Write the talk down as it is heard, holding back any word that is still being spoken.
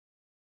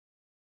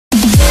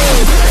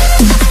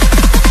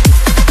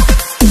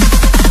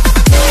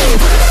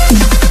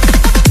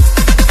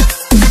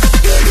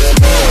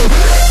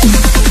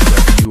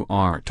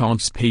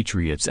taunts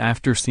Patriots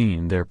after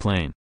seeing their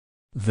plane.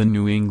 The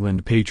New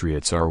England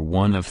Patriots are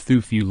one of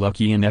the few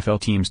lucky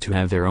NFL teams to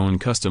have their own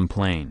custom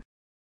plane.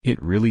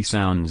 It really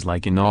sounds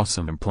like an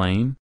awesome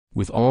plane,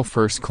 with all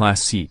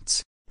first-class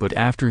seats, but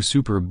after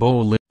Super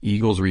Bowl LII,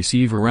 Eagles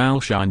receiver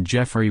Alshon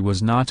Jeffery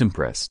was not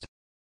impressed.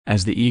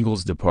 As the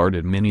Eagles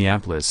departed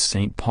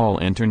Minneapolis-Saint Paul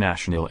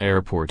International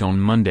Airport on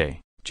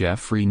Monday,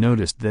 Jeffery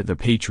noticed that the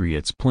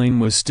Patriots plane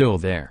was still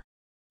there.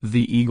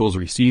 The Eagles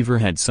receiver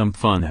had some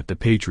fun at the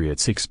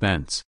Patriots'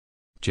 expense.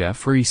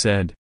 Jeffery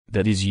said,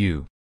 "That is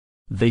you.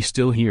 They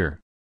still here.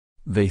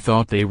 They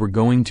thought they were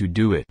going to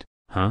do it,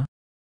 huh?"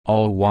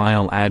 All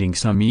while adding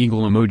some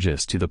eagle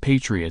emojis to the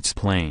Patriots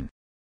plane.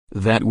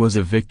 That was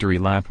a victory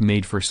lap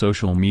made for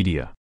social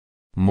media.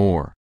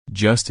 More,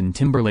 Justin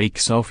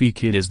Timberlake's selfie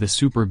kid is the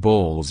Super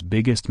Bowl's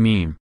biggest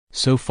meme,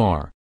 so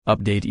far.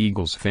 Update: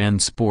 Eagles fan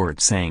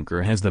sports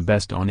anchor has the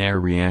best on-air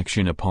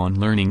reaction upon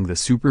learning the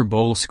Super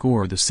Bowl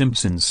score. The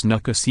Simpsons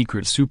snuck a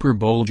secret Super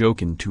Bowl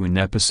joke into an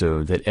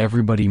episode that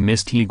everybody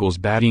missed. Eagles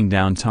batting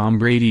down Tom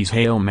Brady's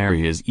Hail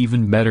Mary is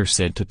even better,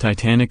 said to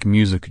Titanic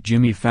Music.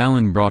 Jimmy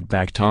Fallon brought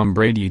back Tom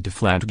Brady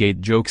Deflategate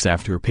jokes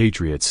after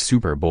Patriots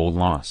Super Bowl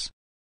loss.